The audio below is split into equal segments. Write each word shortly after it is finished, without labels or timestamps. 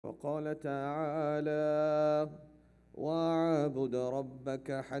وقال تعالى: واعبد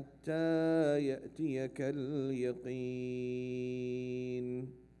ربك حتى يأتيك اليقين.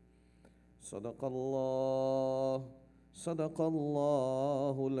 صدق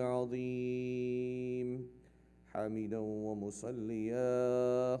الله العظيم. حامدا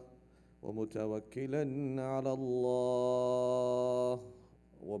ومصليا ومتوكلا على الله.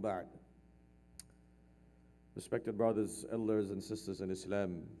 وبعد. Respected brothers, elders and sisters in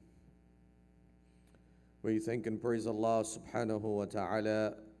Islam, we thank and praise Allah subhanahu wa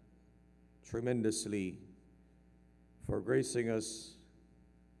ta'ala tremendously for gracing us,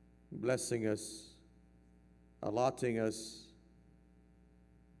 blessing us, allotting us,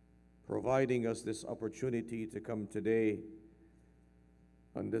 providing us this opportunity to come today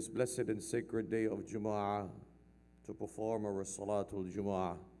on this blessed and sacred day of Jumu'ah to perform our Salatul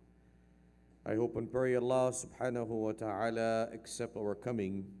Jumu'ah. I hope and pray Allah subhanahu wa ta'ala accept our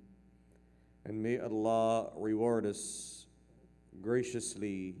coming, and may Allah reward us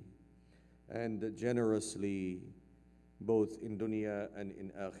graciously and generously both in dunya and in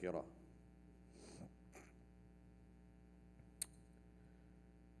akhirah.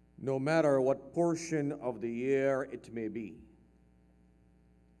 No matter what portion of the year it may be,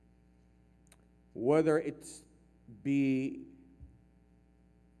 whether it be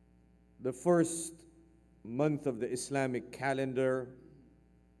the first month of the Islamic calendar,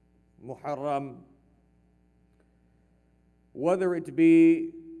 Muharram, whether it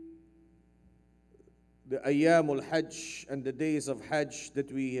be the Ayyamul Hajj and the days of Hajj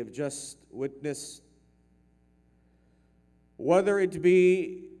that we have just witnessed, whether it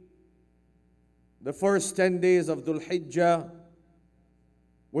be the first 10 days of Dhul Hijjah,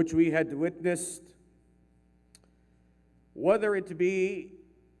 which we had witnessed, whether it be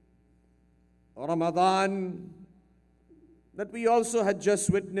Ramadan that we also had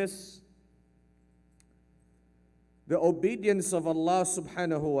just witnessed, the obedience of Allah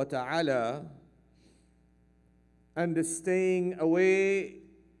subhanahu wa ta'ala and the staying away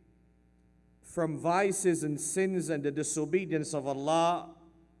from vices and sins and the disobedience of Allah,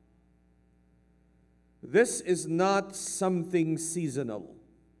 this is not something seasonal.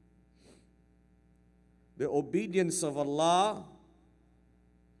 The obedience of Allah,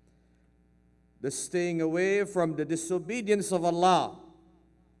 the staying away from the disobedience of Allah,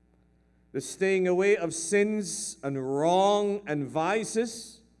 the staying away of sins and wrong and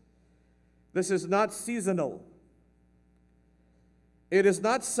vices, this is not seasonal. It is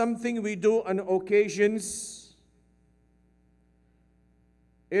not something we do on occasions.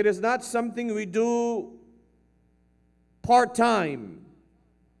 It is not something we do part-time.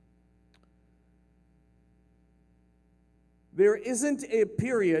 There isn't a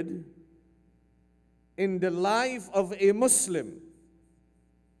period in the life of a Muslim,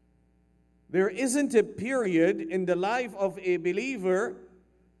 there isn't a period in the life of a believer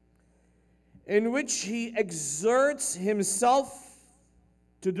in which he exerts himself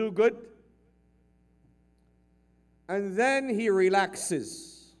to do good and then he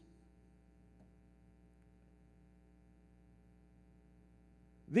relaxes.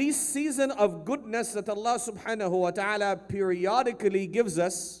 This season of goodness that Allah subhanahu wa ta'ala periodically gives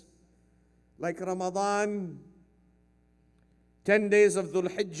us, like Ramadan, 10 days of Dhul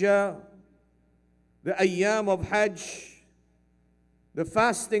Hijjah, the Ayyam of Hajj, the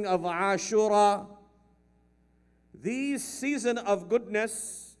fasting of Ashura, these season of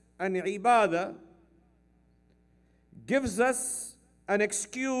goodness and ibadah gives us an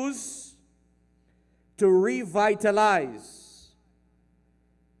excuse to revitalize,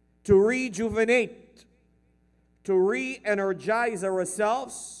 to rejuvenate, to re-energize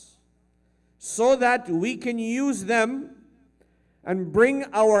ourselves, so that we can use them and bring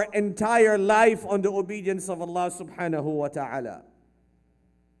our entire life on the obedience of Allah subhanahu wa ta'ala.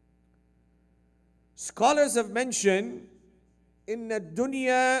 Scholars have mentioned, إِنَّ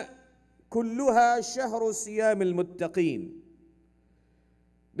الدُّنْيَا كُلُّهَا شَهْرُ صِيَامِ الْمُتَّقِينَ.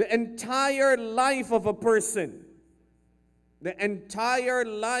 The entire life of a person, the entire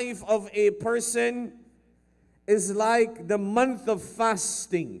life of a person is like the month of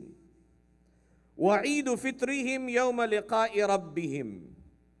fasting. وَعِيدُ فِطْرِهِمْ يَوْمَ لِقَاءِ رَبِّهِمْ.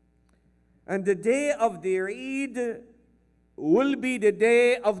 And the day of their Eid will be the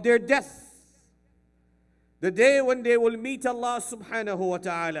day of their death, the day when they will meet Allah subhanahu wa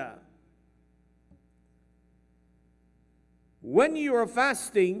ta'ala. When you are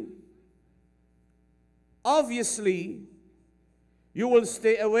fasting, obviously you will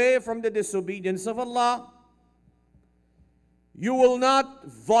stay away from the disobedience of Allah. You will not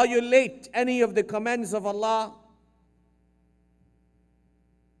violate any of the commands of Allah.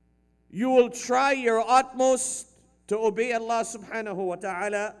 You will try your utmost to obey Allah subhanahu wa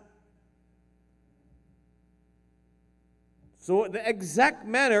ta'ala. So the exact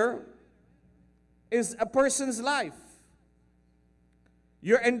manner is a person's life.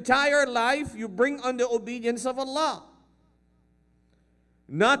 Your entire life you bring on the obedience of Allah.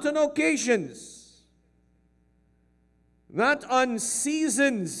 Not on occasions, not on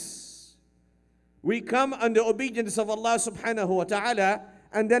seasons. We come on the obedience of Allah subhanahu wa ta'ala,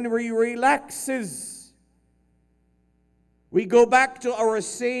 and then we relaxes. We go back to our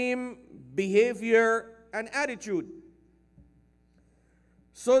same behavior and attitude.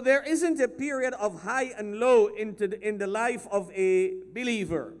 So there isn't a period of high and low in the life of a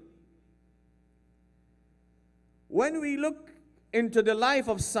believer. When we look into the life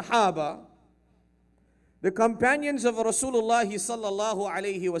of Sahaba, the companions of Rasulullah sallallahu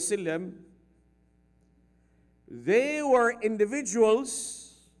alayhi wasallam, they were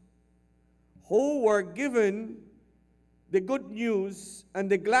individuals who were given the good news and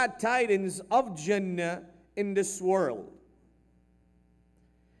the glad tidings of Jannah in this world.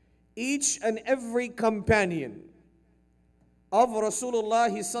 Each and every companion of Rasulullah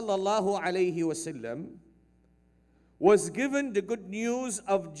sallallahu alayhi wasallam was given the good news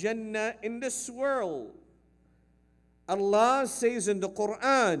of Jannah in this world. Allah says in the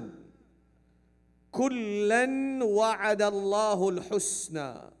Quran, كُلًّا وَعَدَ اللَّهُ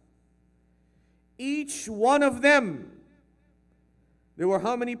الْحُسْنَى. Each one of them. There were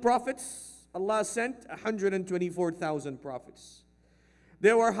how many prophets? Allah sent 124,000 prophets.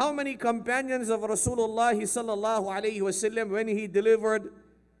 There were how many companions of Rasulullah sallallahu alayhi wasallam when he delivered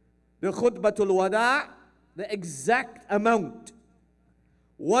the Khutbatul Wada'? The exact amount.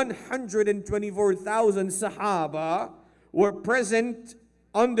 124,000 Sahaba were present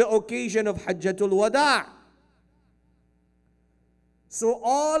on the occasion of Hajjatul Wada'. So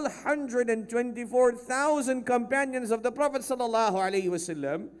all 124,000 companions of the Prophet sallallahu alaihi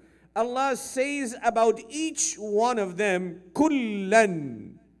wasallam, Allah says about each one of them,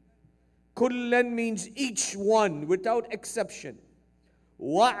 kullan. Kullan means each one, without exception.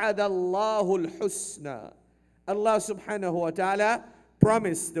 وَعَدَ اللَّهُ الْحُسْنَى. Allah subhanahu wa ta'ala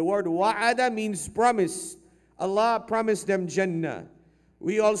promised. The word wa'ada means promise. Allah promised them Jannah.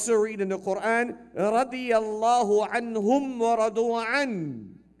 We also read in the Quran, رَضِيَ اللَّهُ عَنْهُمْ وَرَضُوا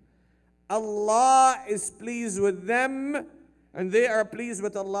عَنْهُ. Allah is pleased with them and they are pleased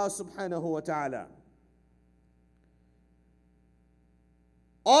with Allah subhanahu wa ta'ala.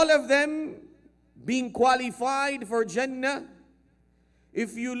 All of them being qualified for Jannah.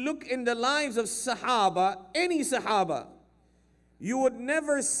 If you look in the lives of Sahaba, any Sahaba, you would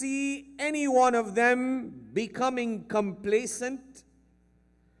never see any one of them becoming complacent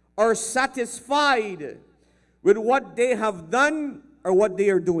or satisfied with what they have done or what they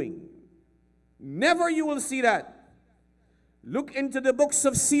are doing. Never you will see that. Look into the books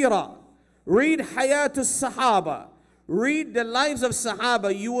of Sirah. Read Hayatus Sahaba. Read the lives of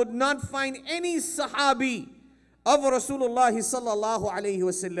Sahaba. You would not find any Sahabi of Rasulullah sallallahu alayhi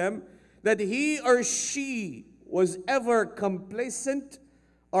wasallam that he or she was ever complacent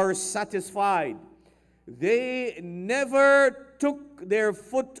or satisfied. They never took their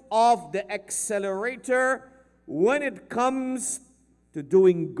foot off the accelerator when it comes to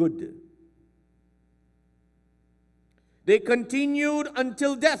doing good. They continued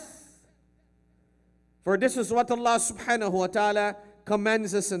until death. For this is what Allah subhanahu wa ta'ala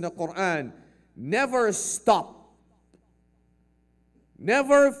commands us in the Quran. Never stop.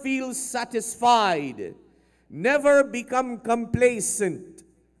 Never feel satisfied. Never become complacent.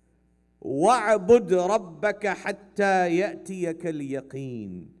 وَعْبُدْ رَبَّكَ حَتَّى يَأْتِيَكَ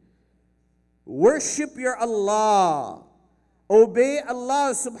الْيَقِينَ. Worship your Allah. Obey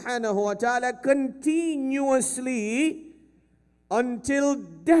Allah subhanahu wa ta'ala continuously until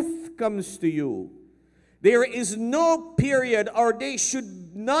death comes to you. There is no period, or there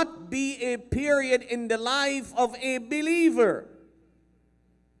should not be a period in the life of a believer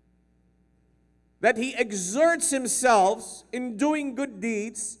that he exerts himself in doing good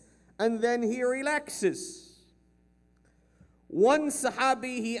deeds and then he relaxes. One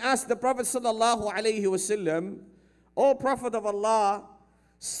Sahabi, he asked the Prophet sallallahu alaihi wasallam, "O Prophet of Allah,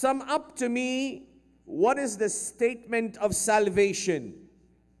 sum up to me what is the statement of salvation?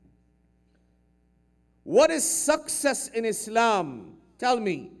 What is success in Islam? Tell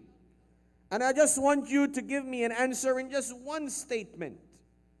me." And I just want you to give me an answer in just one statement.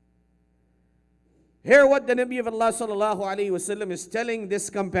 Hear what the Nabi of Allah sallallahu alayhi wasallam is telling this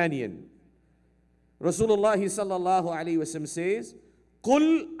companion. Rasulullah sallallahu alayhi wasallam says,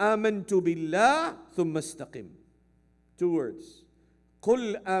 "Qul amantu billah thumma istaqim." 2 words.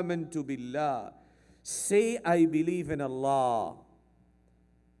 قُلْ آمَنْتُ بِاللَّهِ. Say, I believe in Allah.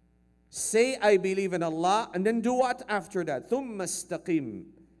 Say, I believe in Allah. And then do what after that? ثُمَّ اسْتَقِمْ.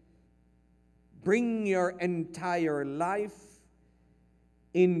 Bring your entire life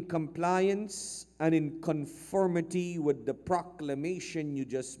in compliance and in conformity with the proclamation you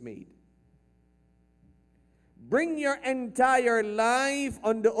just made. Bring your entire life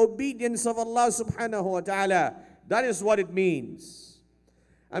on the obedience of Allah subhanahu wa ta'ala. That is what it means.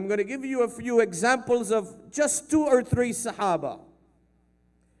 I'm going to give you a few examples of just 2 or 3 Sahaba.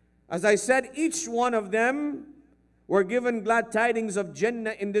 As I said, each one of them were given glad tidings of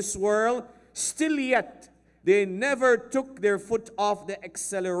Jannah in this world. Still yet, they never took their foot off the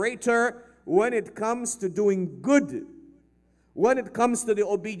accelerator when it comes to doing good, when it comes to the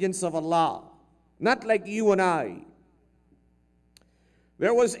obedience of Allah. Not like you and I.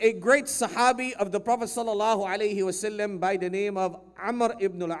 There was a great Sahabi of the Prophet sallallahu alaihi wasallam by the name of Amr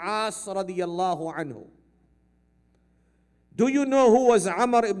ibn al-As radiyallahu anhu. Do you know who was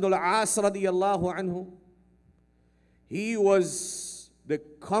Amr ibn al-As radiyallahu anhu? He was the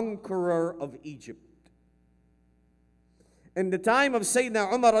conqueror of Egypt. In the time of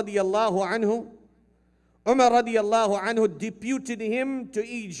Sayyidina Umar radiyallahu anhu, Umar radiyallahu anhu deputed him to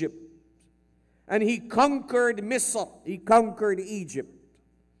Egypt. And he conquered Misr, he conquered Egypt.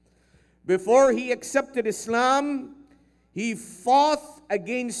 Before he accepted Islam, he fought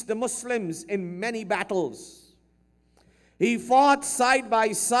against the Muslims in many battles. He fought side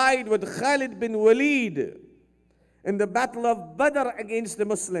by side with Khalid bin Walid in the battle of Badr against the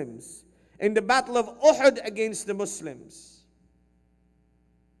Muslims, in the battle of Uhud against the Muslims.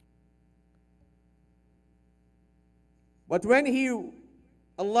 But when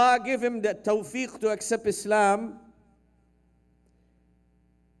Allah gave him the tawfiq to accept Islam,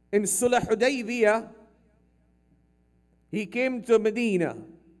 in Sulh Hudaybiyah, he came to Medina.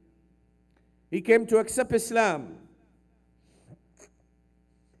 He came to accept Islam.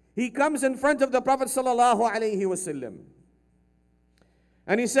 He comes in front of the Prophet sallallahu alaihi wasallam.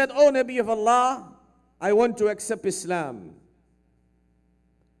 And he said, "Oh Nabi of Allah, I want to accept Islam."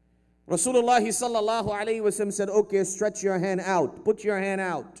 Rasulullah sallallahu alaihi wasallam said, "Okay, stretch your hand out. Put your hand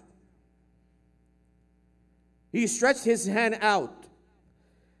out." He stretched his hand out.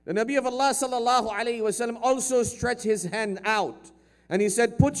 The Nabi of Allah sallallahu alaihi wasallam also stretched his hand out. And he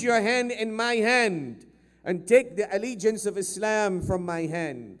said, "Put your hand in my hand and take the allegiance of Islam from my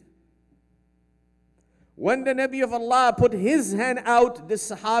hand." When the Nabi of Allah put his hand out, the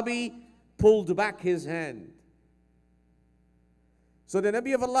Sahabi pulled back his hand. So the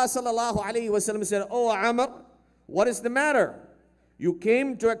Nabi of Allah sallallahu alaihi wasallam said, "Oh Amr, what is the matter? You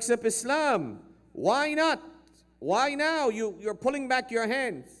came to accept Islam. Why not? Why now? You're pulling back your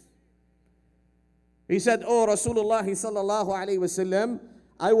hands." He said, "Oh Rasulullah sallallahu alaihi wasallam,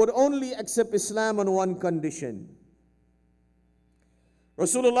 I would only accept Islam on one condition."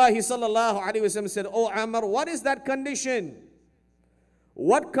 Rasulullah sallallahu alaihi wasallam said, "Oh Amr, what is that condition?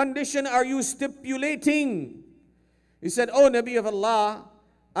 What condition are you stipulating?" He said, "Oh Nabi of Allah,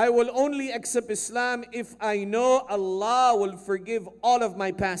 I will only accept Islam if I know Allah will forgive all of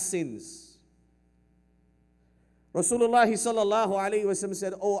my past sins." Rasulullah sallallahu alaihi wasallam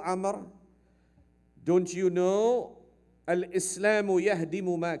said, "Oh Amr, don't you know al-Islamu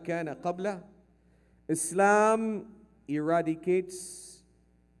yahdimu ma kana qabla?" Islam eradicates,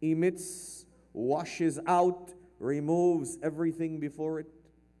 emits, washes out, removes everything before it.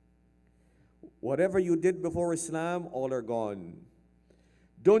 Whatever you did before Islam, all are gone.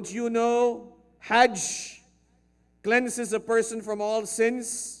 Don't you know Hajj cleanses a person from all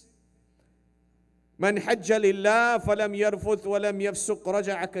sins? Man hajja lillah falam yarfuth walam yafsuq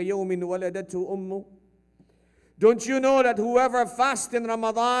raja'a ka yawmin waladatu ummu. Don't you know that whoever fasts in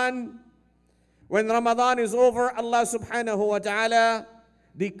Ramadan, when Ramadan is over, Allah subhanahu wa ta'ala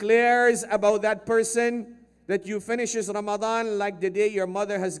declares about that person that you finishes Ramadan like the day your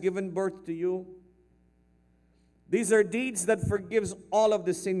mother has given birth to you? These are deeds that forgives all of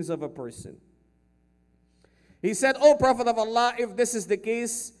the sins of a person. He said, "Oh Prophet of Allah, if this is the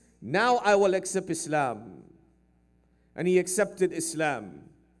case, now I will accept Islam." And he accepted Islam.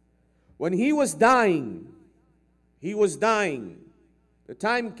 When he was dying, the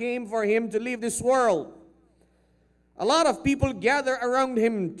time came for him to leave this world. A lot of people gather around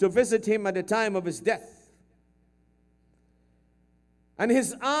him to visit him at the time of his death. And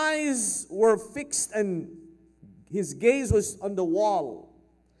his eyes were fixed and his gaze was on the wall.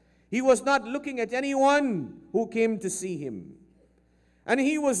 He was not looking at anyone who came to see him. And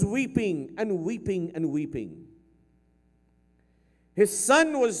he was weeping and weeping and weeping. His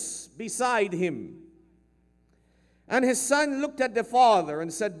son was beside him. And his son looked at the father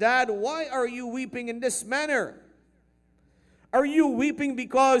and said, Dad, why are you weeping in this manner? Are you weeping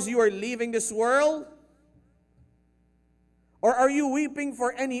because you are leaving this world? Or are you weeping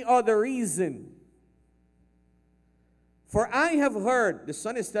for any other reason? For I have heard, the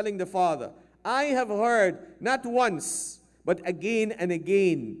son is telling the father, I have heard not once, but again and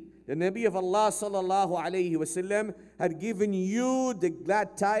again, the Nabi of Allah sallallahu alayhi wasallam had given you the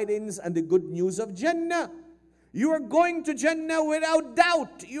glad tidings and the good news of Jannah. You are going to Jannah without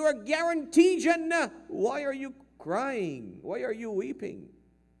doubt. You are guaranteed Jannah. Why are you crying? Why are you weeping?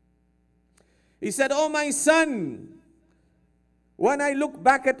 He said, oh my son, when I look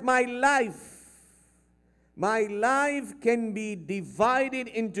back at my life can be divided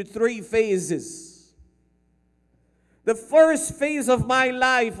into 3 phases. The first phase of my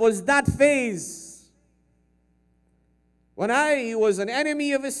life was that phase when I was an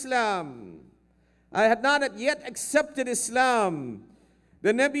enemy of Islam. I had not yet accepted Islam.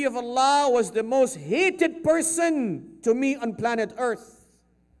 The Nabi of Allah was the most hated person to me on planet Earth.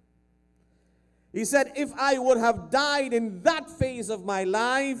 He said, if I would have died in that phase of my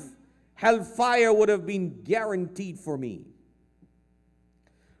life, hellfire would have been guaranteed for me.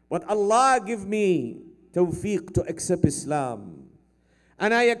 But Allah give me tawfiq to accept Islam.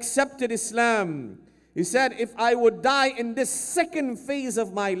 And I accepted Islam. He said, if I would die in this second phase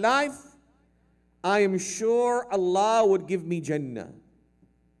of my life, I am sure Allah would give me Jannah.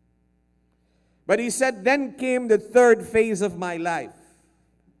 But he said, then came the third phase of my life,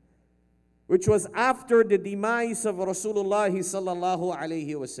 which was after the demise of Rasulullah sallallahu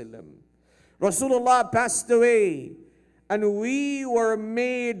alayhi wasallam. Rasulullah passed away, and we were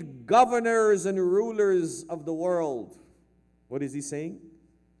made governors and rulers of the world. What is he saying?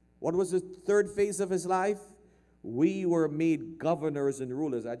 What was the third phase of his life? We were made governors and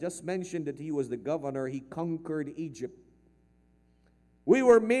rulers. I just mentioned that he was the governor. He conquered Egypt. We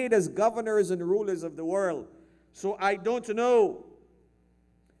were made as governors and rulers of the world. So I don't know,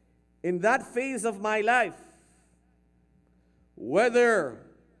 in that phase of my life, whether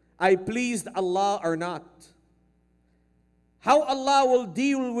I pleased Allah or not. How Allah will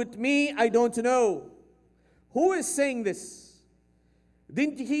deal with me, I don't know. Who is saying this?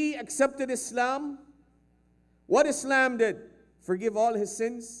 Didn't he accept Islam? What Islam did? Forgive all his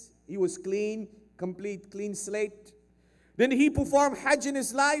sins. He was clean, complete, clean slate. Didn't he perform Hajj in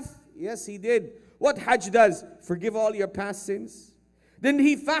his life? Yes, he did. What Hajj does? Forgive all your past sins. Didn't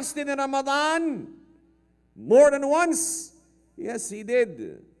he fast in Ramadan? More than once? Yes, he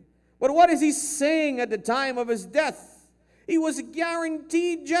did. But what is he saying at the time of his death? He was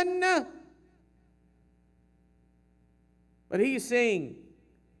guaranteed Jannah. But he is saying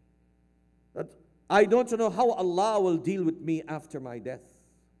that I don't know how Allah will deal with me after my death.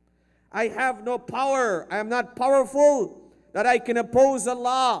 I have no power. I am not powerful that I can oppose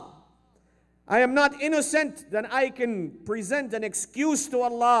Allah. I am not innocent that I can present an excuse to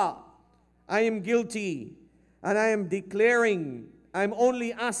Allah. I am guilty, and I am declaring, I'm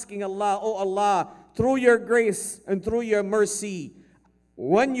only asking Allah, oh Allah, through your grace and through your mercy,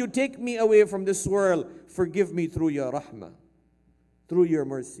 when you take me away from this world, forgive me through your rahmah, through your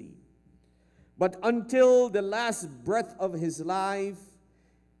mercy. But until the last breath of his life,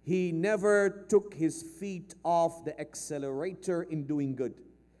 he never took his feet off the accelerator in doing good.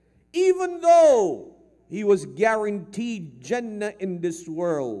 Even though he was guaranteed Jannah in this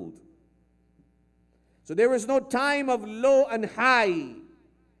world. So there is no time of low and high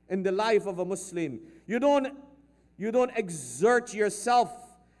in the life of a Muslim. You don't exert yourself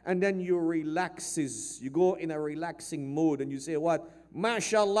and then you relaxes. You go in a relaxing mode and you say, what?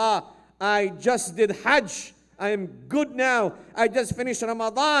 MashaAllah, I just did Hajj. I am good now. I just finished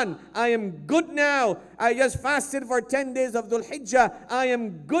Ramadan. I am good now. I just fasted for 10 days of Dhul Hijjah. I am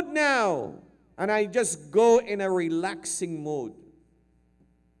good now. And I just go in a relaxing mode.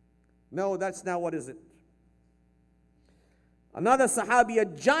 No, that's not what is it. Another Sahabi, a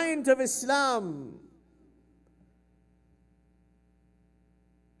giant of Islam.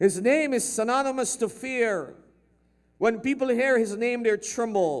 His name is synonymous to fear. When people hear his name, they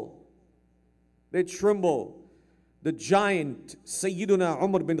tremble. They tremble. The giant, Sayyiduna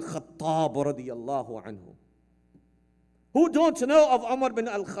Umar bin Khattab radiyallahu anhu. Who don't know of Umar bin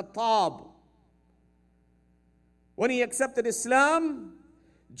al-Khattab? When he accepted Islam,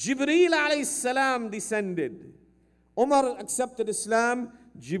 Jibreel alayhi salam descended. Umar accepted Islam,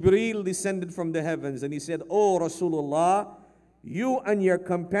 Jibreel descended from the heavens and he said, oh Rasulullah, you and your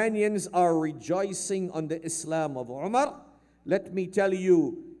companions are rejoicing on the Islam of Umar. Let me tell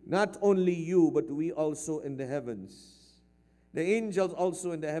you, not only you, but we also in the heavens. The angels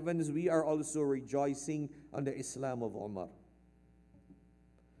also in the heavens, we are also rejoicing on the Islam of Umar.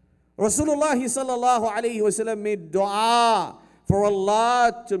 Rasulullah sallallahu alayhi wasallam made dua for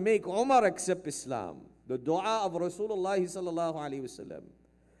Allah to make Umar accept Islam. The dua of Rasulullah sallallahu alayhi wasallam.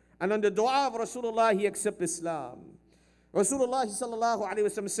 And on the dua of Rasulullah, he accepted Islam. Rasulullah sallallahu alayhi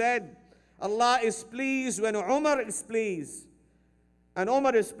wasallam said, Allah is pleased when Umar is pleased. And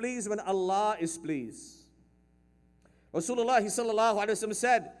Umar is pleased when Allah is pleased. Rasulullah sallallahu alayhi wasallam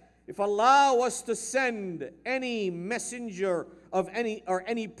said, if Allah was to send any messenger of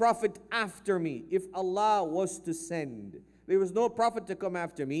any prophet after me, if Allah was to send, there was no prophet to come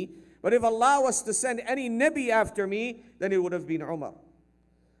after me, but if Allah was to send any Nabi after me, then it would have been Umar.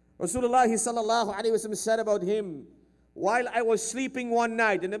 Rasulullah sallallahu alayhi wasallam said about him, while I was sleeping one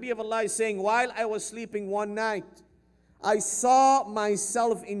night, the Nabi of Allah is saying, while I was sleeping one night, I saw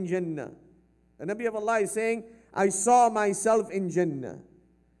myself in Jannah. The Nabi of Allah is saying, I saw myself in Jannah.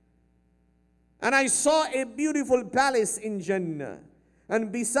 And I saw a beautiful palace in Jannah.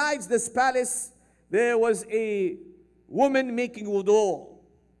 And besides this palace, there was a woman making wudu.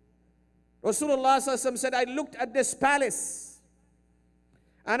 Rasulullah said, I looked at this palace.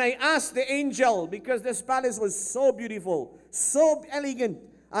 And I asked the angel, because this palace was so beautiful, so elegant.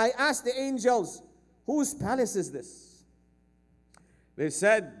 I asked the angels, whose palace is this? They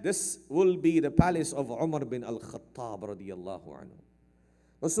said, this will be the palace of Umar bin al-Khattab radiyallahu anhu.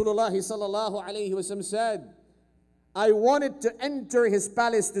 Rasulullah sallallahu alayhi wasallam said, I wanted to enter his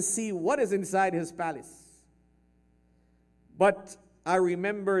palace to see what is inside his palace. But I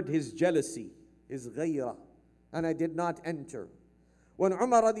remembered his jealousy, his ghayra, and I did not enter. When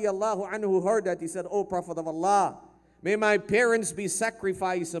Umar radiyallahu anhu heard that, he said, O Prophet of Allah, may my parents be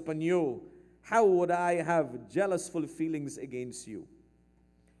sacrificed upon you. How would I have jealousful feelings against you?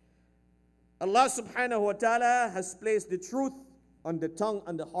 Allah subhanahu wa ta'ala has placed the truth on the tongue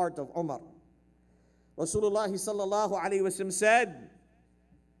and the heart of Umar. Rasulullah sallallahu alayhi wasallam said,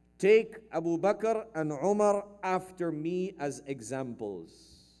 take Abu Bakr and Umar after me as examples.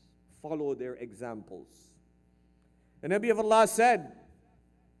 Follow their examples. The Nabi of Allah said,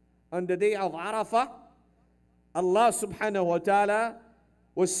 on the day of Arafah, Allah subhanahu wa ta'ala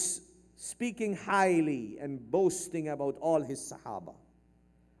was speaking highly and boasting about all his Sahaba.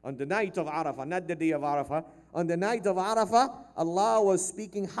 On the night of Arafah, not the day of Arafah, on the night of Arafah, Allah was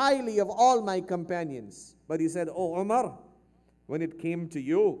speaking highly of all my companions. But he said, oh Umar, when it came to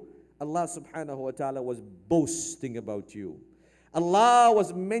you, Allah subhanahu wa ta'ala was boasting about you. Allah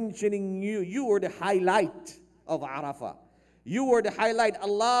was mentioning you. You were the highlight of Arafah. You were the highlight.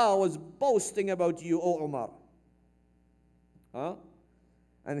 Allah was boasting about you, O Umar. Huh?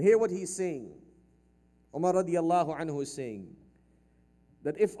 And hear what he's saying. Umar radiyallahu anhu is saying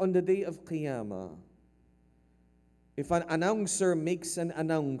that if on the day of Qiyamah, if an announcer makes an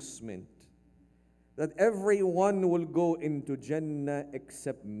announcement that everyone will go into Jannah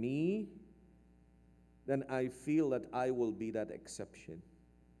except me, then I feel that I will be that exception.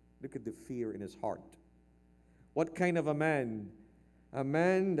 Look at the fear in his heart. What kind of a man? A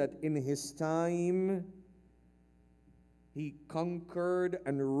man that in his time he conquered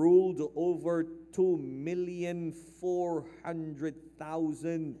and ruled over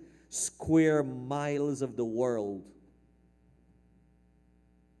 2,400,000 square miles of the world.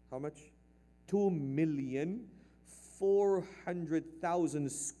 How much? 2,400,000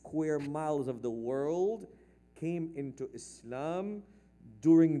 square miles of the world came into Islam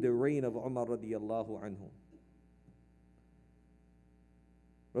during the reign of Umar radiyallahu anhu.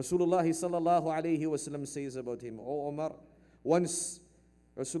 Rasulullah sallallahu alayhi wasallam says about him, O Umar, once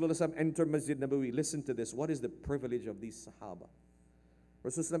Rasulullah entered Masjid Nabawi, listen to this, what is the privilege of these Sahaba?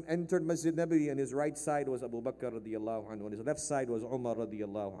 Rasulullah entered Masjid Nabawi, and his right side was Abu Bakr radiyallahu anhu, and his left side was Umar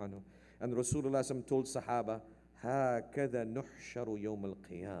radiyallahu anhu. And Rasulullah told Sahaba, هَكَذَا نُحْشَرُ يَوْمَ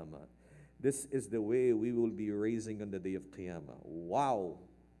الْقِيَامَةِ. This is the way we will be raising on the day of Qiyamah. Wow!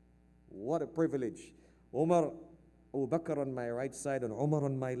 What a privilege. Umar, Abu Bakr on my right side and Umar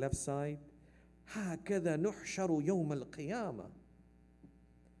on my left side. هَكَذَا نُحْشَرُ يَوْمَ الْقِيَامَةِ.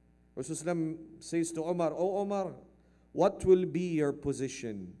 Rasulullah says to Umar, O Umar, what will be your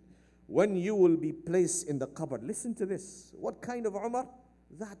position when you will be placed in the qabr? Listen to this. What kind of Umar?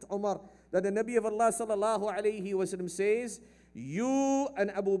 That Umar that the Nabi of Allah sallallahu alayhi wasallam says, you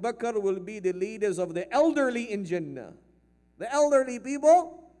and Abu Bakr will be the leaders of the elderly in Jannah. The elderly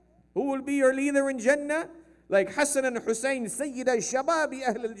people, who will be your leader in Jannah? Like Hassan and Hussein, Sayyida Shababi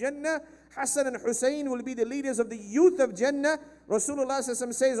Ahl al-Jannah. Hassan and Hussein will be the leaders of the youth of Jannah. Rasulullah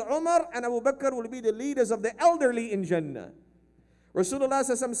says Umar and Abu Bakr will be the leaders of the elderly in Jannah. Rasulullah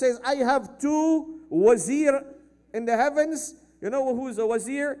says, I have two wazir in the heavens. You know who's a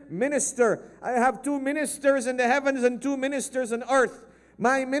wazir? Minister. I have 2 ministers in the heavens and 2 ministers on earth.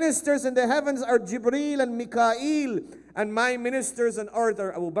 My ministers in the heavens are Jibreel and Mikael, and my ministers on earth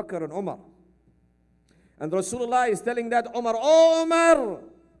are Abu Bakr and Umar. And Rasulullah is telling that Umar, oh Umar,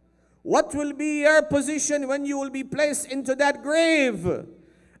 what will be your position when you will be placed into that grave?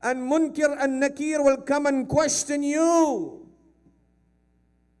 And Munkir and Nakir will come and question you.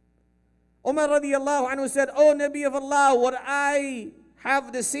 Umar radiallahu anhu said, oh Nabi of Allah, would I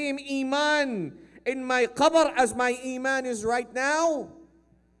have the same iman in my qabr as my iman is right now?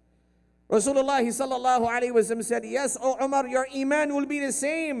 Rasulullah sallallahu alayhi wa sallam said, yes, oh Umar, your iman will be the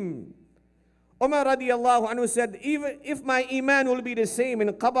same. Umar radiallahu anhu said, even if my iman will be the same in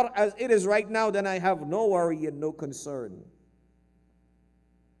qabr as it is right now, then I have no worry and no concern.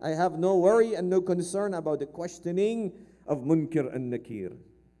 I have no worry and no concern about the questioning of Munkir and Nakir.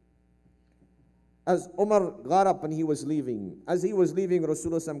 As Umar got up and he was leaving,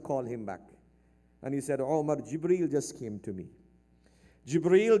 Rasulullah called him back. And he said, oh Umar, Jibreel just came to me.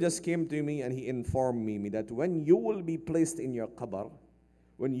 Jibreel just came to me and he informed me that when you will be placed in your qabr,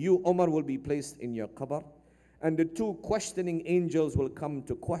 when you, Umar, will be placed in your qabr, and the 2 questioning angels will come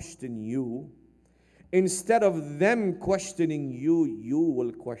to question you, instead of them questioning you, you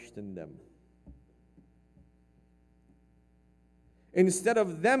will question them. Instead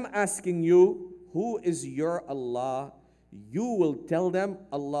of them asking you, who is your Allah, you will tell them,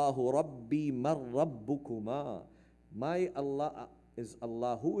 Allahu Rabbi mar Rabbukuma. My Allah is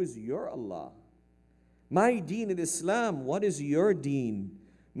Allah. Who is your Allah? My deen in Islam, what is your deen?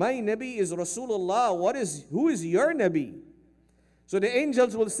 My Nabi is Rasulullah. Who is your Nabi? So the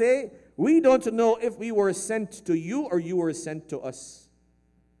angels will say, we don't know if we were sent to you or you were sent to us.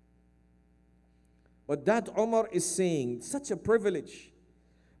 But that Umar is saying, such a privilege.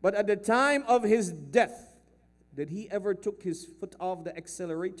 But at the time of his death, did he ever took his foot off the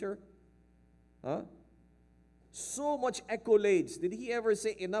accelerator? Huh? So much accolades. Did he ever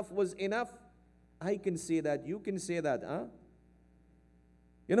say enough was enough? I can say that. You can say that. Huh?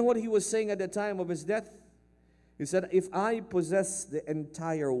 You know what he was saying at the time of his death? He said, if I possess the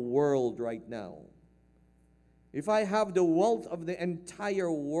entire world right now, if I have the wealth of the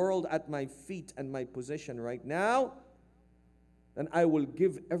entire world at my feet and my possession right now, then I will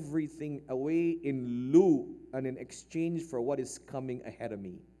give everything away in lieu and in exchange for what is coming ahead of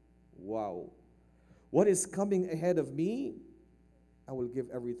me. Wow. What is coming ahead of me, I will give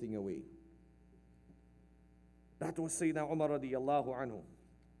everything away. That was Sayyidina Umar radiallahu anhu.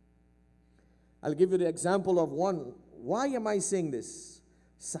 I'll give you the example of one. Why am I saying this?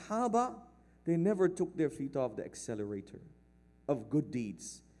 Sahaba, they never took their feet off the accelerator of good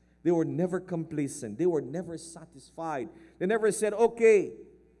deeds. They were never complacent. They were never satisfied. They never said, okay,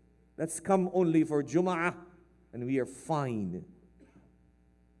 let's come only for Jum'ah and we are fine.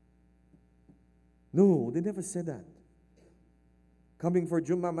 No, they never said that. Coming for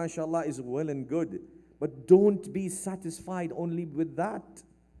Jum'ah, mashallah, is well and good. But don't be satisfied only with that.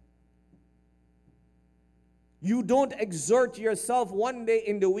 You don't exert yourself one day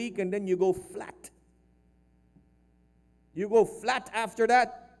in the week and then you go flat. You go flat after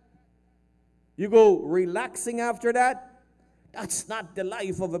that. You go relaxing after that. That's not the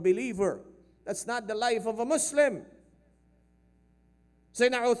life of a believer. That's not the life of a Muslim.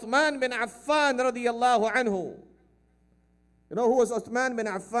 Sayyidina Uthman bin Affan radiyallahu anhu. You know who was Uthman bin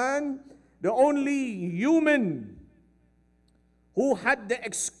Affan? The only human who had the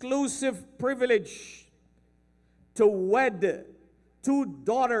exclusive privilege to wed 2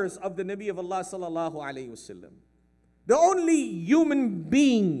 daughters of the Nabi of Allah sallallahu alayhi wasallam. The only human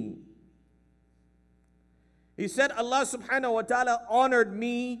being. He said, Allah subhanahu wa ta'ala honored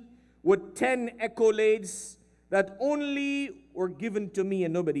me with 10 accolades that only were given to me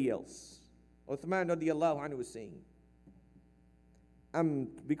and nobody else. Uthman radiallahu anhu was saying.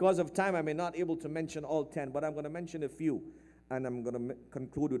 Because of time, I may not able to mention all 10, but I'm going to mention a few. And I'm going to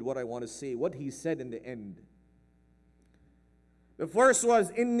conclude with what I want to say, what he said in the end. The first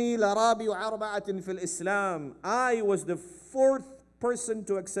was, Inni larabi'u arba'atin fil Islam. I was the 4th person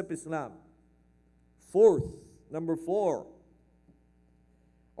to accept Islam. 4th, number 4.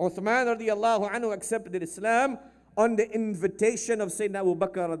 Uthman radiallahu anhu accepted Islam on the invitation of Sayyidina Abu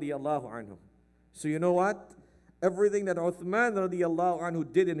Bakr radiallahu anhu. So you know what? Everything that Uthman radiallahu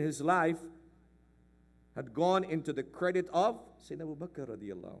anhu did in his life had gone into the credit of Sayyidina Abu Bakr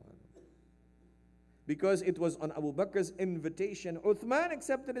radiallahu anhu. Because it was on Abu Bakr's invitation, Uthman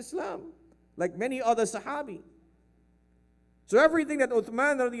accepted Islam, like many other Sahabi. So everything that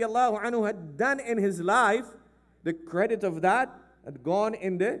Uthman radiallahu anhu had done in his life, the credit of that had gone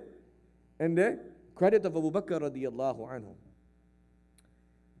in the Credit of Abu Bakr radiallahu anhu.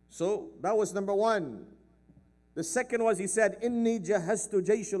 So that was number one. The second was, he said, Inni jahaztu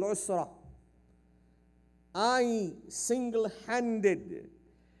jaysh al-usra. I single-handed.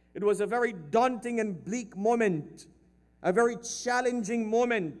 It was a very daunting and bleak moment, a very challenging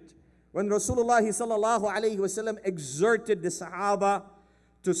moment, when Rasulullah sallallahu alayhi wasallam exhorted the Sahaba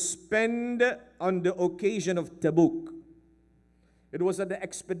to spend on the occasion of Tabuk. It was at the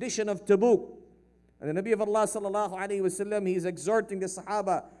expedition of Tabuk. And the Nabi of Allah sallallahu alayhi wasallam, he is exhorting the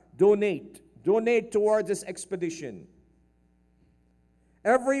Sahaba, donate towards this expedition.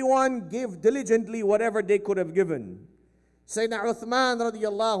 Everyone gave diligently whatever they could have given. Sayyidina Uthman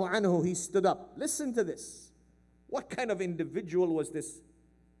radiallahu anhu, he stood up. Listen to this. What kind of individual was this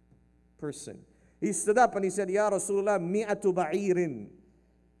person? He stood up and he said, Ya Rasulullah, mi'atu ba'irin.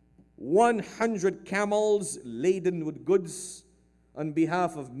 100 camels laden with goods on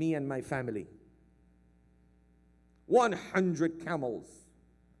behalf of me and my family. 100 camels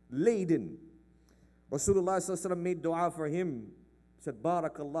laden. Rasulullah sallallahu alaihi wasallam made dua for him. Said,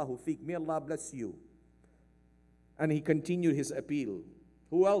 Barakallahu feek, may Allah bless you. And he continued his appeal.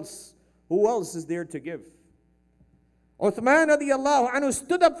 Who else? Who else is there to give? Uthman radiallahu anhu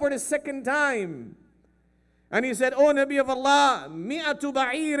stood up for the second time. And he said, Oh Nabi of Allah, mi'atu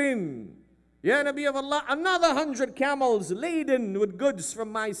ba'irin. Ya Nabi of Allah, another 100 camels laden with goods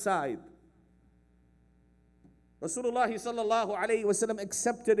from my side. Rasulullah sallallahu alayhi wasallam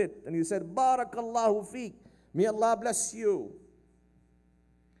accepted it. And he said, Barakallahu feek, may Allah bless you.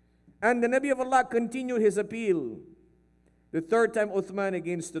 And the Nabi of Allah continued his appeal. The third time, Uthman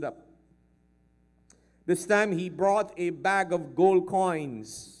again stood up. This time he brought a bag of gold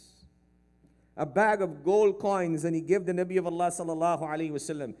coins. A bag of gold coins, and he gave the Nabi of Allah sallallahu alayhi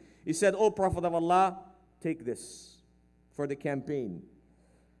wasallam. He said, O Prophet of Allah, take this for the campaign.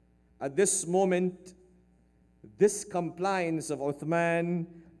 At this moment, this compliance of Uthman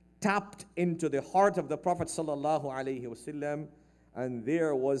tapped into the heart of the Prophet sallallahu alayhi wasallam, and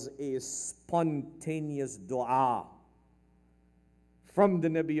there was a spontaneous dua from the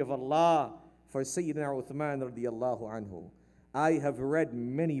Nabi of Allah for Sayyidina Uthman radiallahu anhu. I have read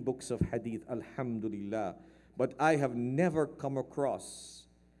many books of hadith, alhamdulillah, but I have never come across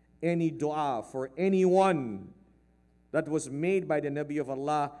any dua for anyone that was made by the Nabi of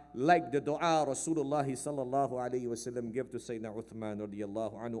Allah like the dua Rasulullah sallallahu alayhi wasallam gave to Sayyidina Uthman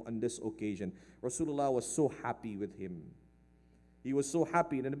radiallahu anhu on this occasion. Rasulullah was so happy with him. He was so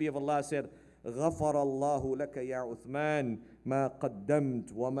happy. The Nabi of Allah said, غفر الله لك يا عثمان ما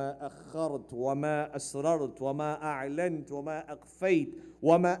قدمت وما أخرت وما أسررت وما أعلنت وما أخفيت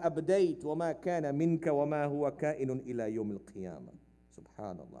وما أبديت وما كان منك وما هو كائن إلى يوم القيامة.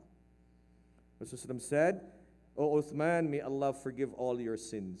 Subhanallah. Rasulullah said, O Uthman, may Allah forgive all your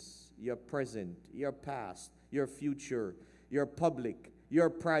sins, your present, your past, your future, your public, your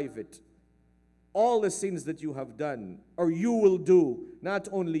private. All the sins that you have done, or you will do, not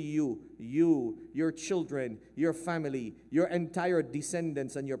only you, your children, your family, your entire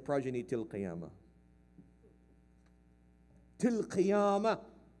descendants and your progeny till Qiyamah. Till Qiyamah.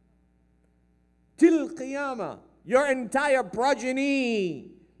 Till Qiyamah. Your entire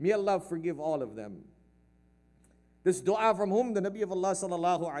progeny. May Allah forgive all of them. This dua from whom? The Nabi of Allah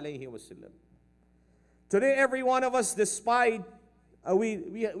sallallahu alayhi wasallam. Today every one of us, despite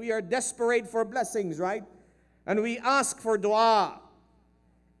we are desperate for blessings, right? And we ask for dua.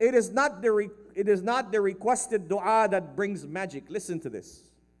 It is not the requested dua that brings magic. Listen to this.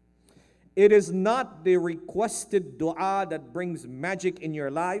 It is not the requested dua that brings magic in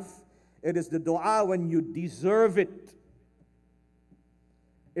your life. It is the dua when you deserve it.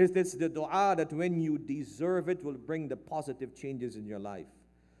 It is the dua that when you deserve it will bring the positive changes in your life.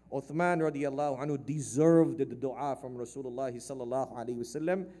 Uthman radiallahu anhu deserved the dua from Rasulullah sallallahu alayhi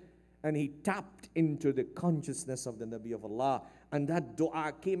wasallam, and he tapped into the consciousness of the Nabi of Allah, and that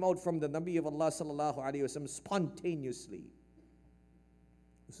dua came out from the Nabi of Allah sallallahu alayhi wasallam spontaneously.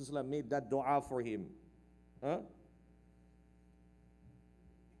 Rasulullah made that dua for him.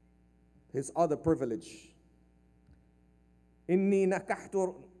 His other privilege. Inni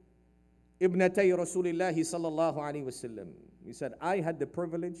nakahtu ibnatay Rasulillahi sallallahu alayhi wasallam. He said, I had the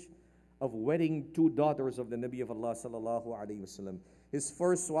privilege of wedding two daughters of the Nabi of Allah sallallahu alayhi wasallam. His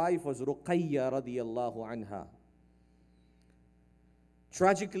first wife was Ruqayya radiyallahu anha.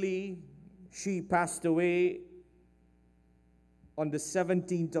 Tragically, she passed away on the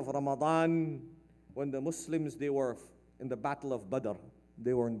 17th of Ramadan when the Muslims, they were in the battle of Badr.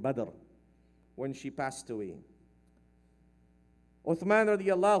 They were in Badr when she passed away. Uthman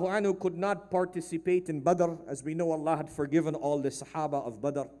radiallahu anhu could not participate in Badr. As we know, Allah had forgiven all the Sahaba of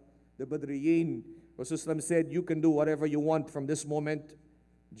Badr, the Badriyin. Rasulullah said, you can do whatever you want from this moment.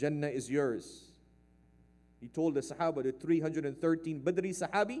 Jannah is yours. He told the Sahaba, the 313 Badri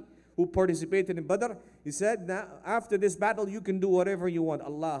Sahabi who participated in Badr, he said, now, after this battle, you can do whatever you want.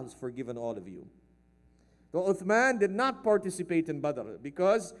 Allah has forgiven all of you. So Uthman did not participate in Badr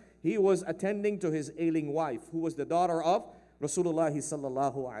because he was attending to his ailing wife, who was the daughter of Rasulullah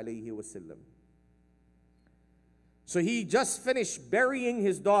sallallahu alayhi wasallam. So he just finished burying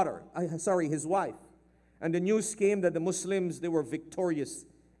his daughter, his wife. And the news came that the Muslims, they were victorious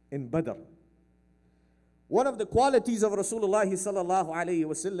in Badr. One of the qualities of Rasulullah sallallahu alayhi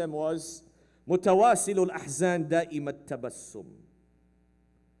wasallam was mutawasilul ahzan da'imat tabassum.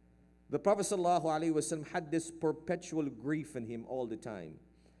 The Prophet sallallahu alayhi wasallam had this perpetual grief in him all the time.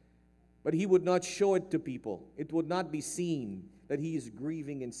 But he would not show it to people. It would not be seen that he is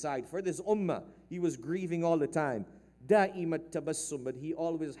grieving inside. For this ummah, he was grieving all the time. Da'imat tabassum, but he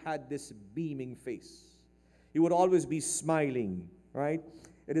always had this beaming face. He would always be smiling, right?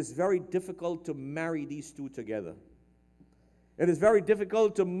 It is very difficult to marry these two together. It is very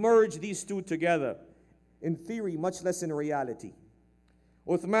difficult to merge these two together. In theory, much less in reality.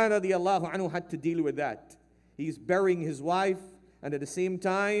 Uthman radiallahu anhu had to deal with that. He's burying his wife, and at the same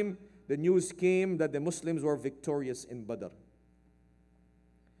time, the news came that the Muslims were victorious in Badr.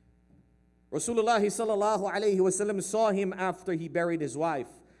 Rasulullah sallallahu alayhi wasallam saw him after he buried his wife,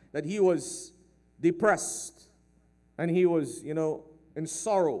 that he was depressed and he was, in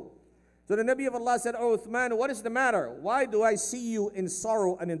sorrow. So the Nabi of Allah said, "Oh Uthman, what is the matter? Why do I see you in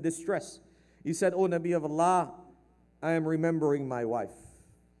sorrow and in distress?" He said, "Oh Nabi of Allah, I am remembering my wife.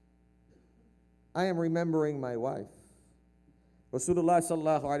 I am remembering my wife." Rasulullah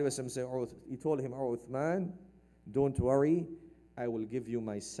sallallahu alayhi wa sallam said, he told him, "Oh Uthman, don't worry, I will give you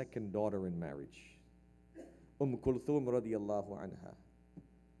my second daughter in marriage." Kulthum radiyallahu anha.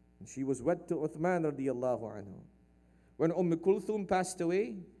 And she was wed to Uthman radiyallahu anhu. When Kulthum passed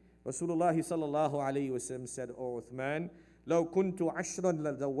away, Rasulullah sallallahu alayhi wa sallam said, "Oh Uthman, لو كنت عشرا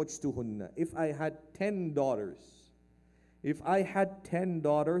لزوجتهن." If I had 10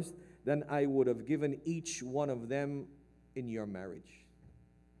 daughters, then I would have given each one of them in your marriage.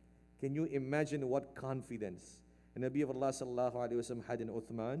 Can you imagine what confidence the Nabi of Allah sallallahu alayhi wa sallam had in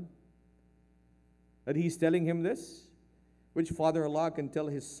Uthman? That he's telling him this? Which father-in-law can tell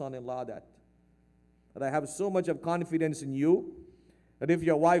his son-in-law that? That I have so much of confidence in you, that if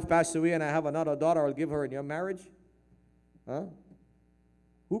your wife passed away and I have another daughter, I'll give her in your marriage? Huh?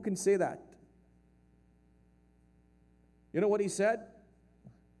 Who can say that? You know what he said?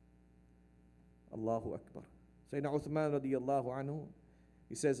 Allahu Akbar. Sayyidina Uthman radiyallahu anhu,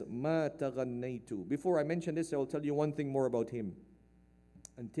 he says, "Ma taghannaytu." Before I mention this, I will tell you one thing more about him.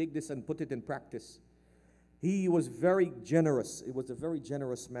 And take this and put it in practice. He was very generous. He was a very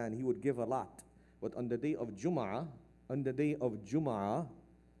generous man. He would give a lot. But on the day of Jum'ah,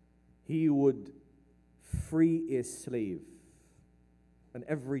 he would free a slave. And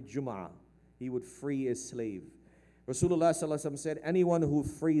every Jum'ah, he would free a slave. Rasulullah sallallahu alaihi wasallam said, anyone who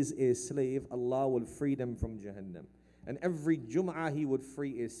frees a slave, Allah will free them from Jahannam. And every Jum'ah, he would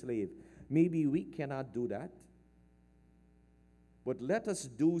free a slave. Maybe we cannot do that. But let us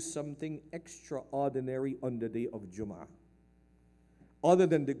do something extraordinary on the day of Jum'ah. Other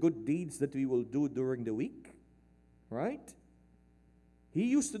than the good deeds that we will do during the week, right? He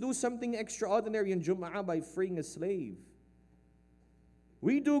used to do something extraordinary in Jum'ah by freeing a slave.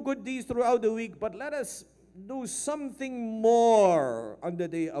 We do good deeds throughout the week, but let us do something more on the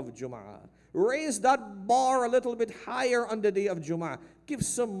day of Jum'ah. Raise that bar a little bit higher on the day of Jum'ah. Give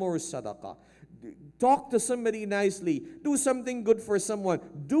some more sadaqah. Talk to somebody nicely. Do something good for someone.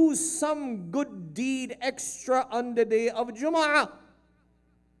 Do some good deed extra on the day of Jum'ah.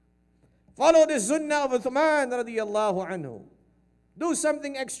 Follow the sunnah of Uthman radiyallahu anhu. Do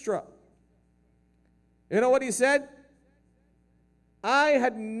something extra. You know what he said? I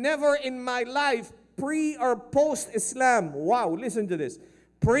had never in my life, pre or post-Islam, wow, listen to this.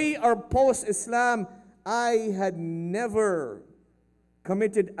 Pre or post-Islam, I had never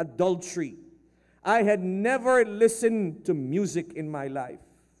committed adultery. I had never listened to music in my life.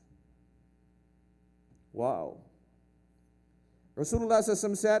 Wow. Rasulullah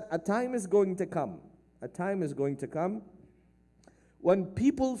said, a time is going to come when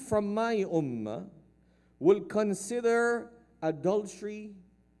people from my ummah will consider adultery,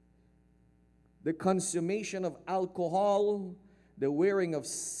 the consummation of alcohol, the wearing of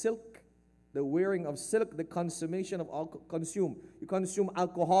silk, the consummation of alcohol, you consume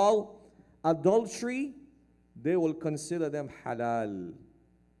alcohol, adultery, they will consider them halal.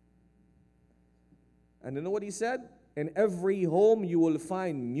 And you know what he said? In every home you will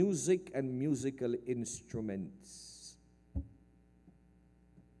find music and musical instruments.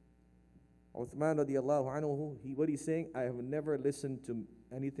 Uthman radiallahu anhu, what he's saying, I have never listened to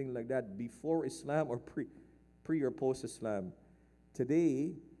anything like that before Islam or pre or post Islam.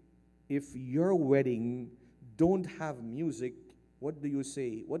 Today, if your wedding don't have music, what do you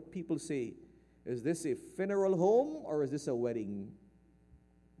say? What people say? Is this a funeral home or is this a wedding?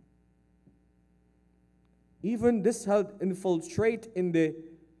 Even this helped infiltrate in the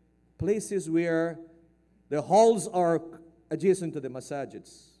places where the halls are adjacent to the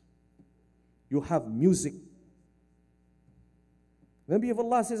masajids. You have music. The Nabi of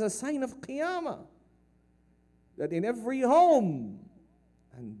Allah says a sign of Qiyamah, that in every home,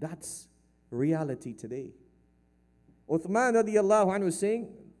 and that's reality today. Uthman radiallahu anhu was saying,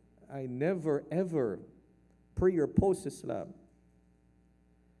 I never ever pre or post Islam.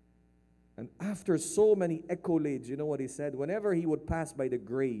 And after so many accolades, you know what he said? Whenever he would pass by the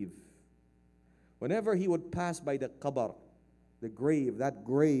grave, whenever he would pass by the qabr, the grave, that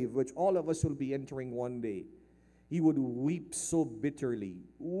grave which all of us will be entering one day, he would weep so bitterly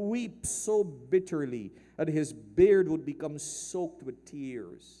that his beard would become soaked with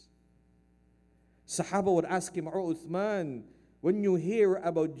tears. Sahaba would ask him, Oh Uthman, when you hear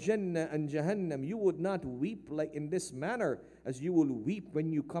about Jannah and Jahannam, you would not weep like in this manner as you will weep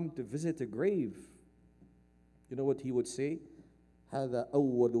when you come to visit a grave. You know what he would say? هذا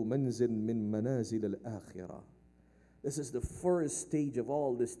أول منزل من منازل الآخرة. This is the first stage of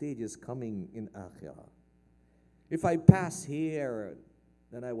all the stages coming in Akhirah. If I pass here,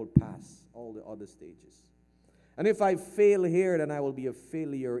 then I will pass all the other stages. And if I fail here, then I will be a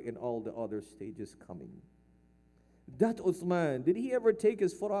failure in all the other stages coming. That Uthman, did he ever take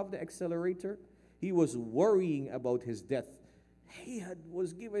his foot off the accelerator? He was worrying about his death. He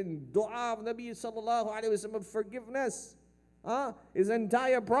was given dua of Nabi sallallahu alayhi wa sallam of forgiveness. His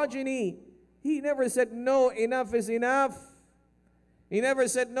entire progeny. He never said, no, enough is enough. He never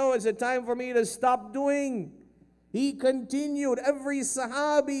said, no, it's a time for me to stop doing. He continued. Every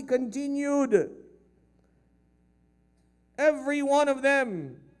Sahabi continued. Every one of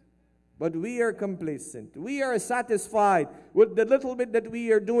them. But we are complacent. We are satisfied with the little bit that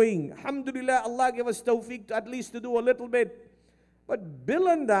we are doing. Alhamdulillah, Allah give us tawfiq to at least to do a little bit. But build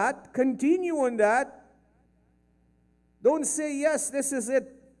on that, continue on that. Don't say, yes, this is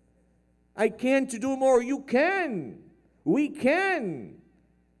it. I can't do more. You can. We can.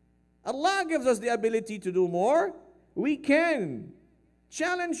 Allah gives us the ability to do more. We can.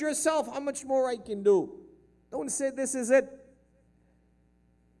 Challenge yourself how much more I can do. Don't say this is it.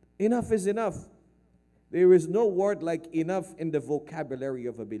 Enough is enough. There is no word like enough in the vocabulary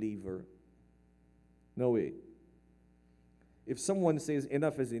of a believer. No way. If someone says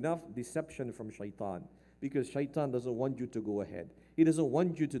enough is enough, deception from shaitan. Because shaitan doesn't want you to go ahead. He doesn't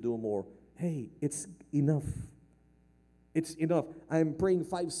want you to do more. Hey, it's enough. It's enough. I'm praying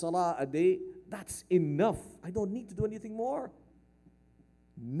 5 salah a day. That's enough. I don't need to do anything more.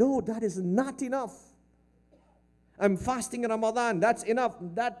 No, that is not enough. I'm fasting in Ramadan. That's enough.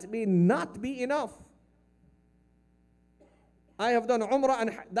 That may not be enough. I have done Umrah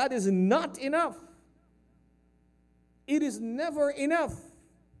and that is not enough. It is never enough.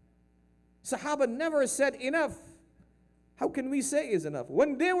 Sahaba never said enough. How can we say is enough?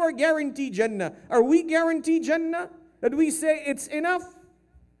 When they were guaranteed Jannah, are we guaranteed Jannah? That we say it's enough?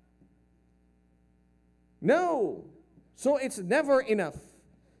 No. So it's never enough.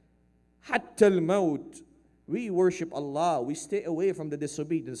 Hatta al-maut. We worship Allah. We stay away from the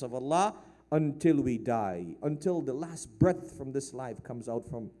disobedience of Allah until we die. Until the last breath from this life comes out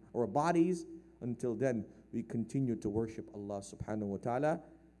from our bodies. Until then, we continue to worship Allah subhanahu wa ta'ala.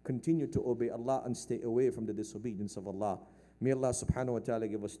 Continue to obey Allah and stay away from the disobedience of Allah. May Allah subhanahu wa ta'ala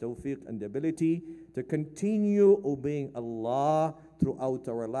give us tawfiq and the ability to continue obeying Allah throughout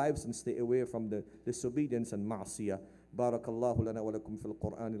our lives and stay away from the disobedience and ma'asiyah. Barakallahu lana wa lakum fil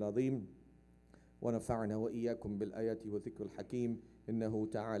Qur'an al-azim. ونفعنا وإياكم بالآيات وذكر الحكيم إنه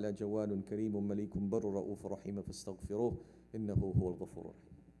تعالى جواد كريم مليك بر رؤوف رحيم فاستغفروه إنه هو الغفور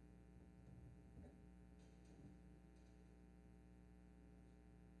الرحيم.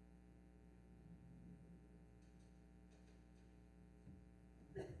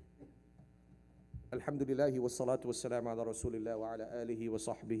 الحمد لله والصلاة والسلام على رسول الله وعلى آله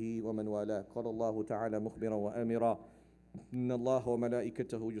وصحبه ومن والاه. قال الله تعالى مخبرا وآمرا إن الله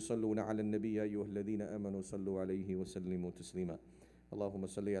وملائكته يصلون على النبي يا أيها الذين آمنوا صلوا عليه وسلموا تسليما. اللهم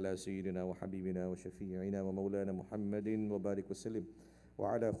صل على سيدنا وحبيبنا وشفيعنا ومولانا محمد وبارك وسلم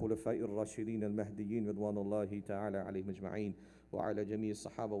وعلى خلفاء الراشدين المهديين رضوان الله تعالى عليهم أجمعين وعلى جميع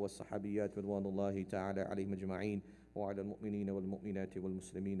الصحابة والصحابيات رضوان الله تعالى عليهم أجمعين، وعلى المؤمنين والمؤمنات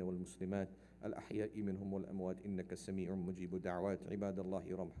والمسلمين والمسلمات الأحياء منهم والأموات، إنك سميع مجيب دعوات. عباد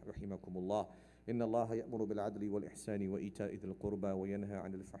الله رحمكم الله، إن الله يأمر بالعدل والإحسان وإيتاء ذي القربى وينهى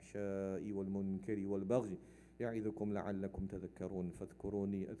عن الفحشاء والمنكر والبغي يعظكم لعلكم تذكرون،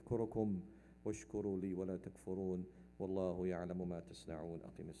 فاذكروني أذكركم واشكروا لي ولا تكفرون، والله يعلم ما تصنعون.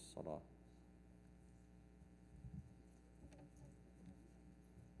 أقم الصلاة.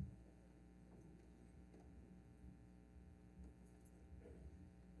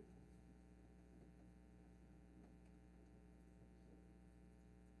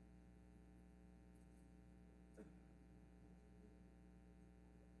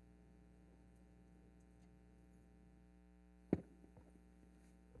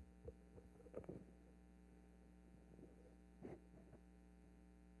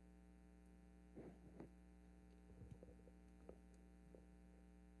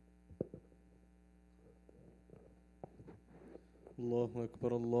 الله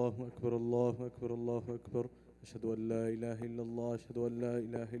أكبر الله أكبر الله أكبر الله أكبر. أشهد أن لا إله إلا الله، أشهد أن لا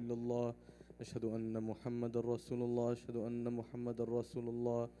إله إلا الله، أشهد أن محمد رسول الله، أشهد أن محمد رسول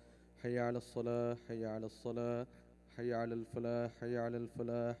الله. حي على الصلاة، حي على الصلاة، حي على الفلاح، حي على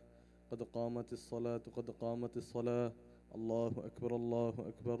الفلاح. قد قامت الصلاة، قد قامت الصلاة. الله أكبر الله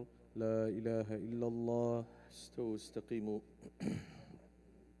أكبر. لا إله إلا الله. استقيموا.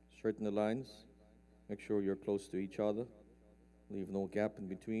 Straighten the lines. Make sure you're close to each other. Leave no gap in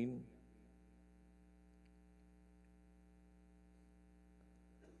between.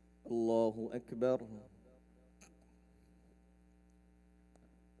 Allahu Akbar.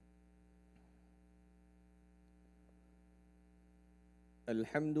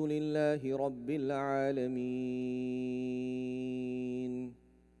 الحمد لله رب العالمين،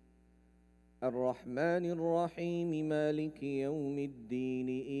 الرحمن الرحيم، مالك يوم الدين،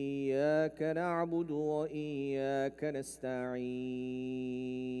 إياك نعبد وإياك نستعين،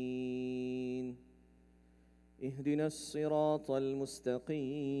 اهدنا الصراط المستقيم،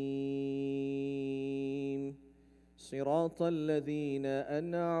 صراط الذين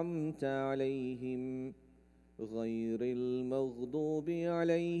أنعمت عليهم غير المغضوب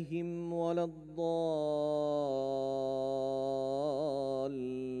عليهم ولا الضالين.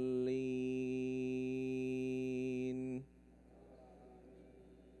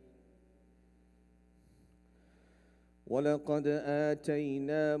 ولقد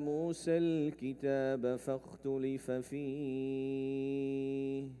آتينا موسى الكتاب فاختلف فيه،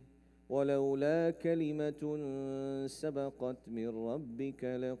 ولولا كلمة سبقت من ربك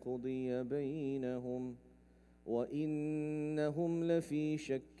لقضي بينهم وإنهم لفي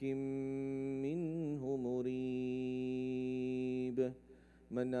شك منه مريب.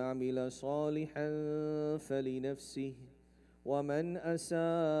 من عمل صالحا فلنفسه ومن أساء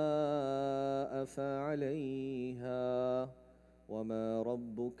فعليها وما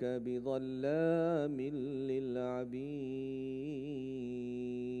ربك بظلام للعبيد.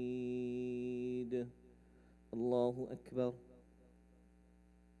 الله أكبر.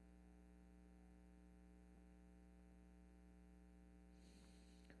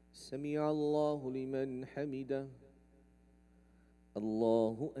 سمع الله لمن حمده.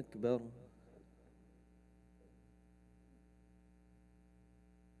 الله أكبر.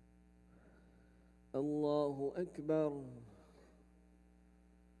 الله أكبر.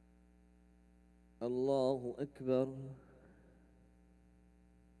 الله أكبر.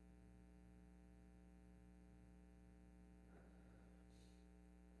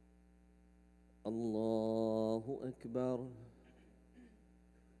 الله أكبر.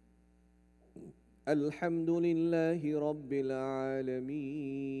 الحمد لله رب العالمين،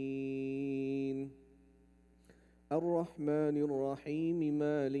 الرحمن الرحيم،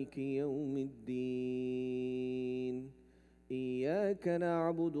 مالك يوم الدين، إياك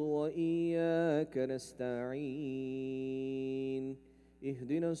نعبد وإياك نستعين،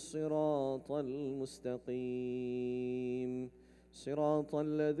 اهدنا الصراط المستقيم، صراط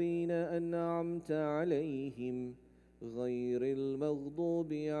الذين أنعمت عليهم غير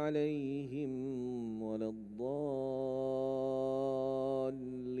المغضوب عليهم ولا الضالين.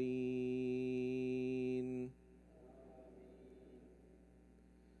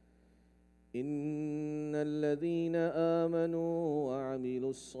 إن الذين آمنوا وعملوا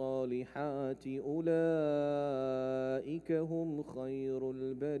الصالحات أولئك هم خير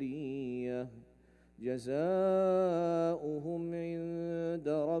البرية، جزاؤهم عند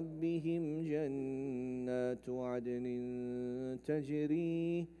ربهم جنات عدن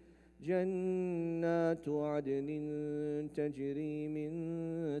جنات عدن تجري من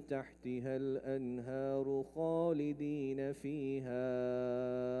تحتها الأنهار خالدين فيها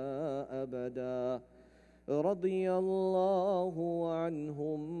أبدا رضي الله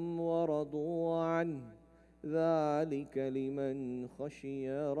عنهم ورضوا عنه ذلك لمن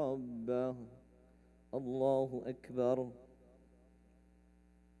خشي ربه الله أكبر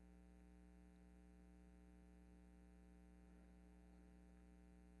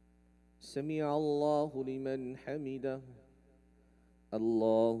سمع الله لمن حمده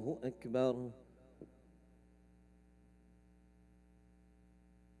الله أكبر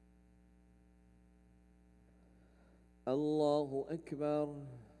الله أكبر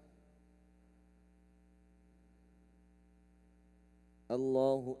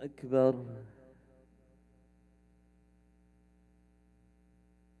الله أكبر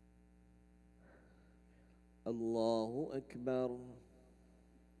الله أكبر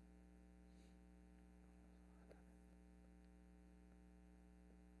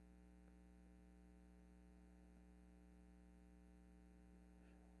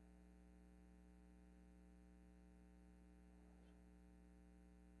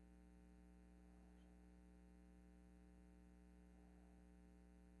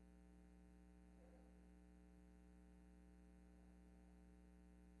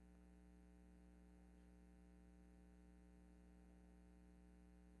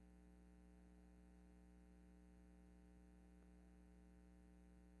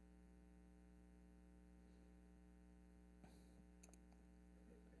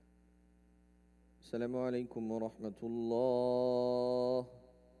السلام عليكم ورحمة الله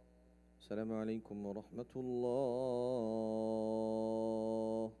السلام عليكم ورحمة الله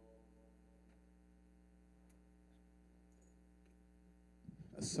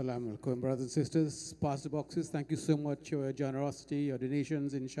Assalamu alaikum, brothers and sisters. Pastor boxes, thank you so much for your generosity, your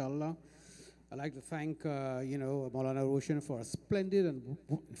donations, inshallah. I'd like to thank, Maulana Roshan for a splendid and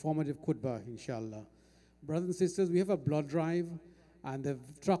informative khutbah, inshallah. Brothers and sisters, we have a blood drive, and the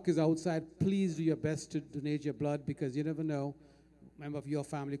truck is outside. Please do your best to donate your blood, because you never know, a member of your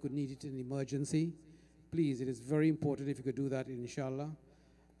family could need it in emergency. Please, it is very important if you could do that, inshallah.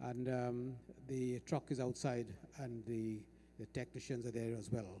 And the truck is outside, and the technicians are there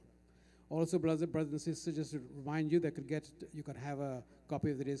as well. Also, brothers and sisters, just to remind you that you can have a copy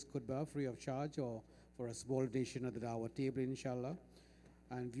of the day's khutbah free of charge, or for a small donation at our table, inshallah.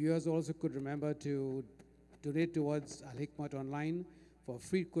 And viewers also could remember to donate towards Al Hikmat Online for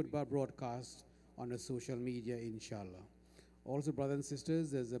free khutbah broadcast on the social media, inshallah. Also, brothers and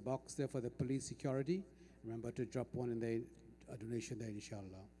sisters, there's a box there for the police security. Remember to drop one in the donation there,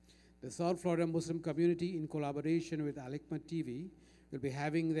 inshallah. The South Florida Muslim community, in collaboration with Al Hikmat TV, will be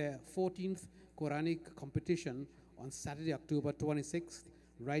having their 14th Quranic competition on Saturday, October 26th,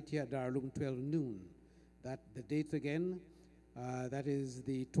 right here at Darul, 12 noon. The date again, that is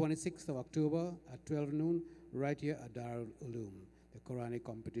the 26th of October at 12 noon, right here at Darul Uloom, the Quranic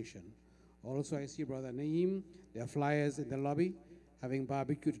competition. Also, I see Brother Naeem, there are flyers in the lobby, having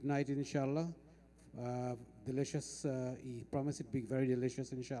barbecue tonight, inshallah. Delicious, he promised it to be very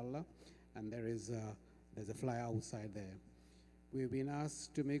delicious, inshallah. And there's a flyer outside there. We've been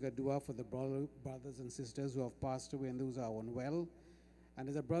asked to make a dua for the brothers and sisters who have passed away and those who are unwell. And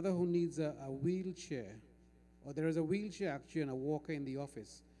there's a brother who needs a wheelchair, or there is a wheelchair actually and a walker in the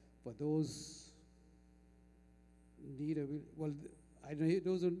office. For those need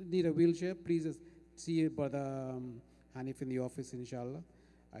those who need a wheelchair, please see Brother Hanif in the office, inshallah.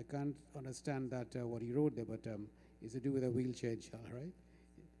 I can't understand that what he wrote there, but it's to do with a wheelchair, inshallah, right?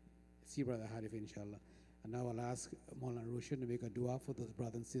 See Brother Hanif, inshallah. And now I'll ask Maulana Roshan to make a dua for those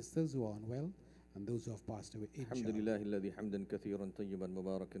brothers and sisters who are unwell and those who have passed away, inshallah. الحمد لله الذي حمدا كثيرا طيبا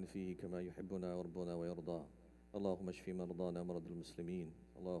مباركا فيه كما يحبنا وربنا ويرضى اللهم اشف مرضانا ومرضى المسلمين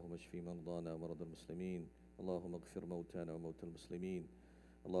اللهم اشف مرضانا ومرضى المسلمين اللهم اغفر موتانا وموتى المسلمين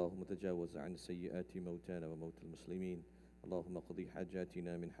اللهم تجاوز عن سيئات موتانا وموتى المسلمين اللهم اقضي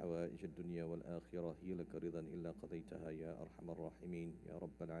حاجاتنا من حوائج الدنيا والآخرة هي لك رضا إلا قضيتها يا أرحم الراحمين يا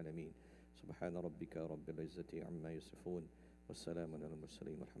رب العالمين سبحان ربك رب العزة عما يصفون والسلام على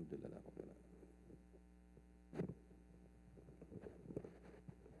المرسلين والحمد لله رب العالمين.